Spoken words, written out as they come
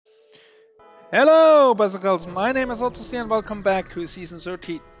Hello, bicycles! My name is Zoltan and welcome back to season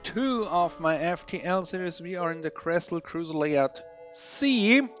 32 of my FTL series. We are in the Kestrel cruiser layout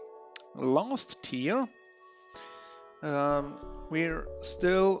C, last tier. We're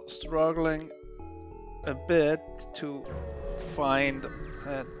still struggling a bit to find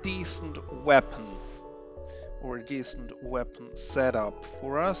a decent weapon or a decent weapon setup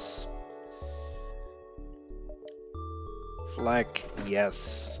for us. Flag,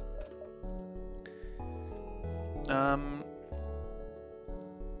 yes.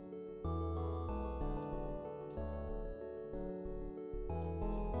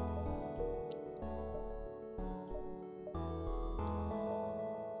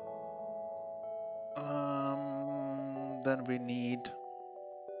 Then we need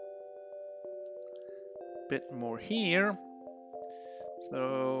a bit more here.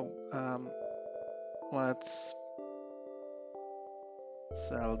 So let's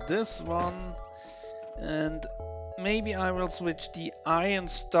sell this one, and maybe I will switch the iron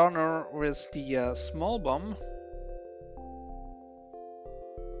stunner with the small bomb.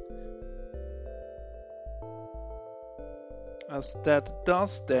 As that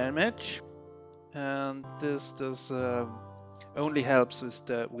does damage, and this does only helps with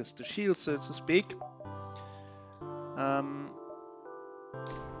the shield, so to speak.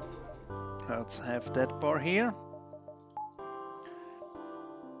 Let's have that bar here.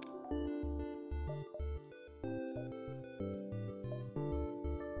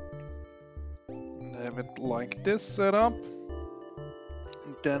 Have it like this setup.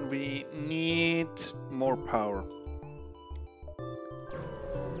 Then we need more power.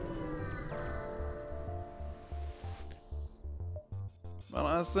 Well,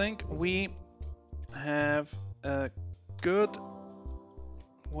 I think we have a good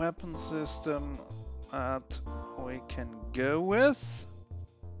weapon system that we can go with.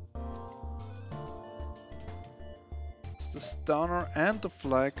 The stunner and the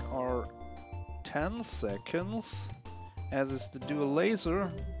flag are 10 seconds, as is the dual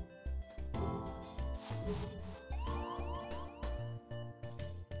laser.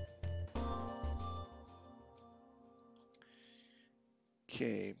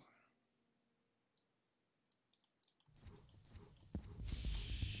 Okay.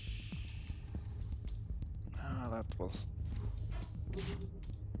 That was...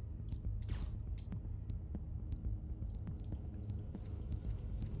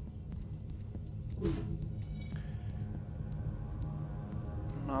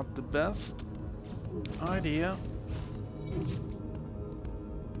 not the best idea.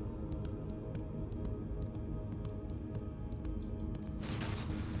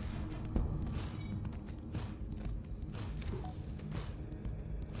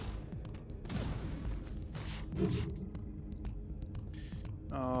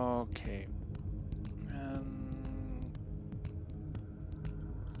 Okay.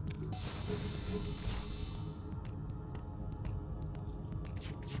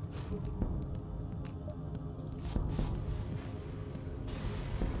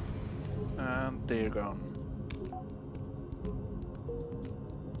 And they're gone.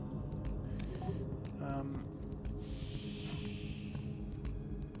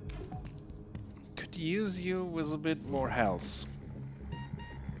 Could use you with a bit more health.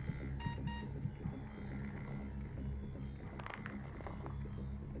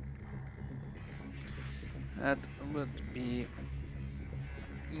 That would be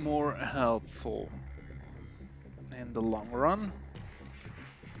more helpful in the long run,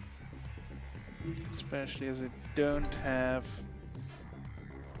 especially as it don't have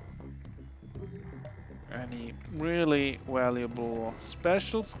any really valuable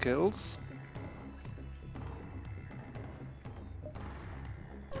special skills.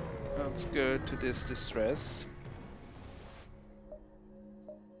 Let's go to this distress.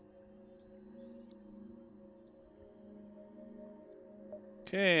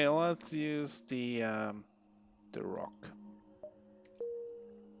 Okay, let's use the rock.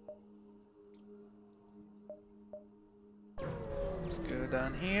 Let's go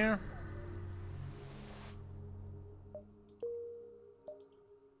down here.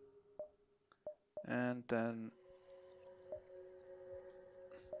 And then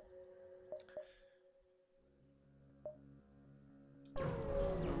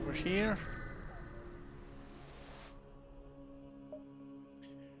over here.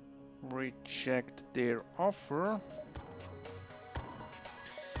 Reject their offer.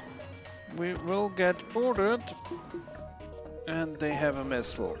 We will get boarded, and they have a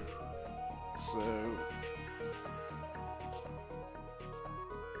missile. So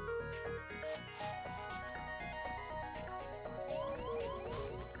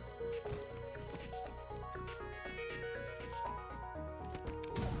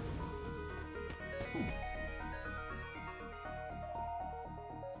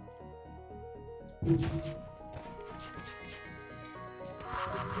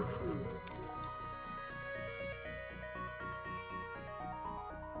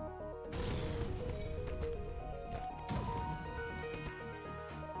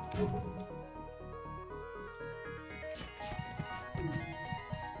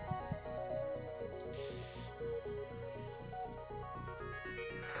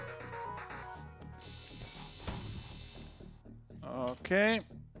Okay.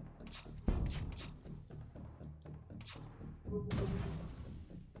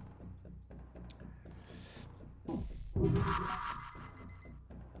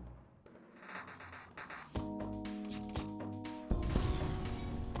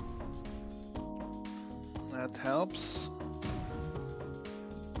 That helps.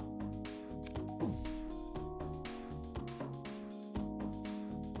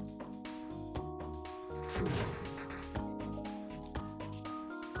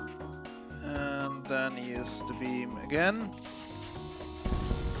 And then use the beam again.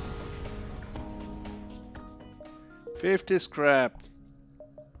 50 scrap.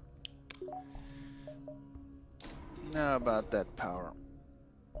 Now about that power.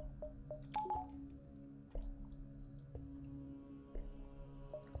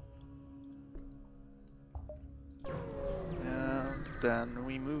 And then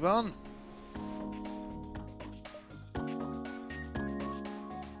we move on.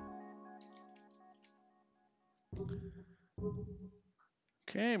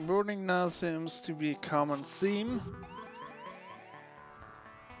 Okay, boarding now seems to be a common theme.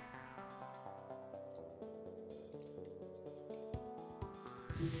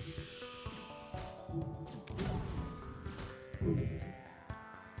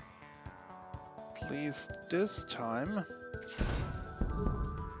 At least this time.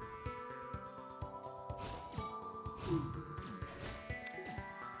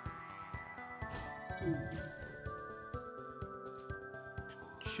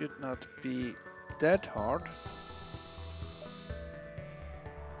 Should not be that hard.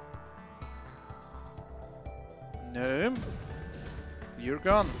 No, you're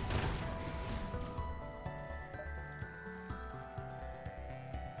gone.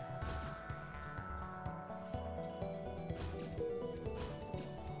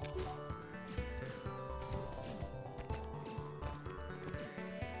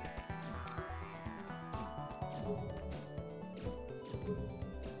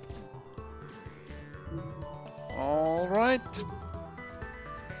 All right.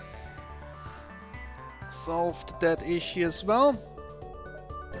 Solved that issue as well.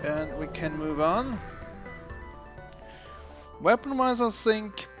 And we can move on. Weapon-wise, I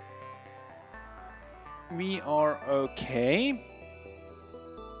think we are okay.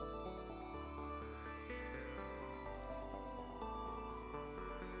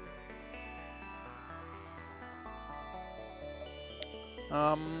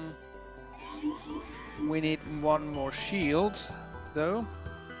 We need one more shield, though.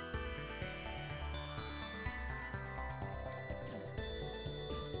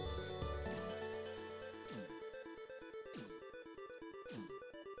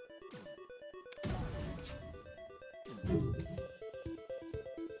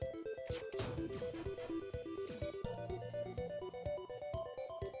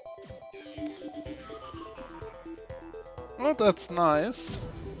 Oh, that's nice.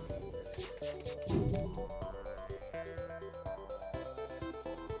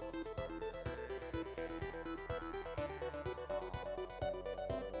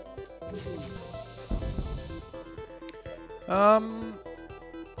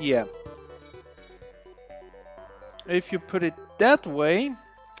 Yeah. If you put it that way,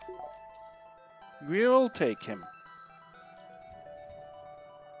 we will take him.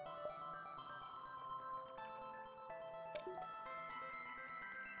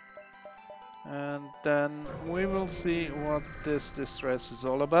 And then we will see what this distress is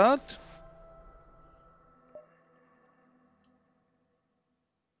all about.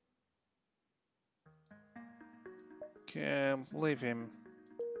 Okay, leave him.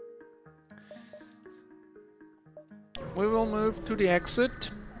 We will move to the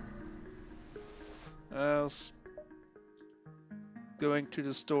exit, as going to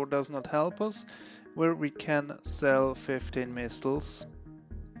the store does not help us, where we can sell 15 missiles.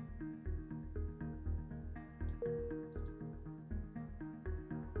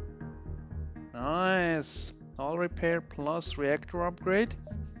 Nice! All repair plus reactor upgrade.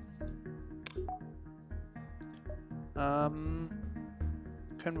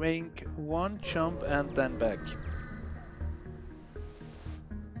 Conveying one jump and then back.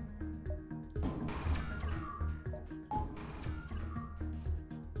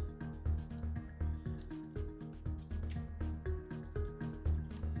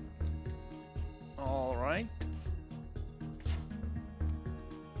 right.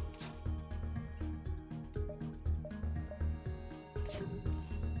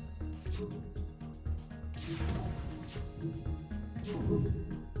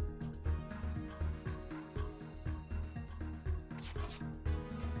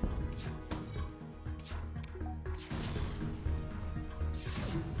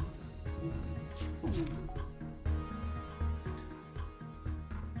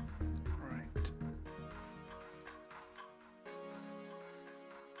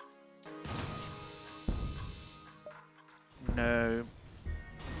 No.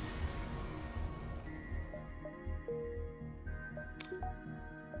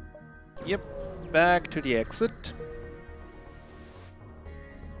 Yep, back to the exit.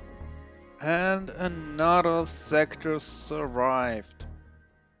 And another sector survived.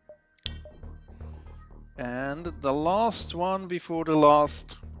 And the last one before the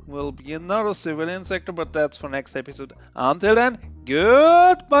last will be another civilian sector, but that's for next episode. Until then,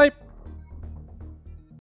 goodbye!